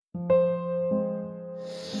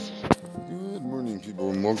evening, people,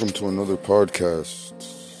 and welcome to another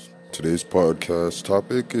podcast. Today's podcast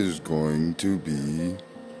topic is going to be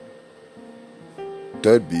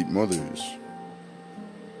deadbeat mothers.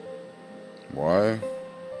 Why?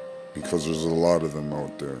 Because there's a lot of them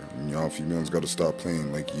out there, and y'all females gotta stop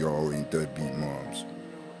playing like y'all ain't deadbeat moms.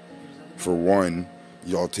 For one,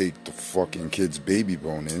 y'all take the fucking kid's baby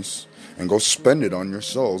bonus and go spend it on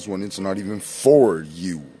yourselves when it's not even for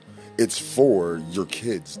you. It's for your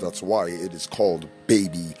kids. That's why it is called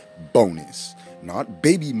baby bonus. Not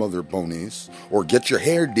baby mother bonus, or get your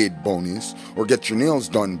hair did bonus, or get your nails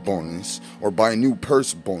done bonus, or buy a new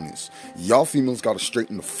purse bonus. Y'all females gotta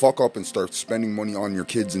straighten the fuck up and start spending money on your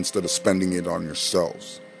kids instead of spending it on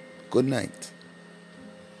yourselves. Good night.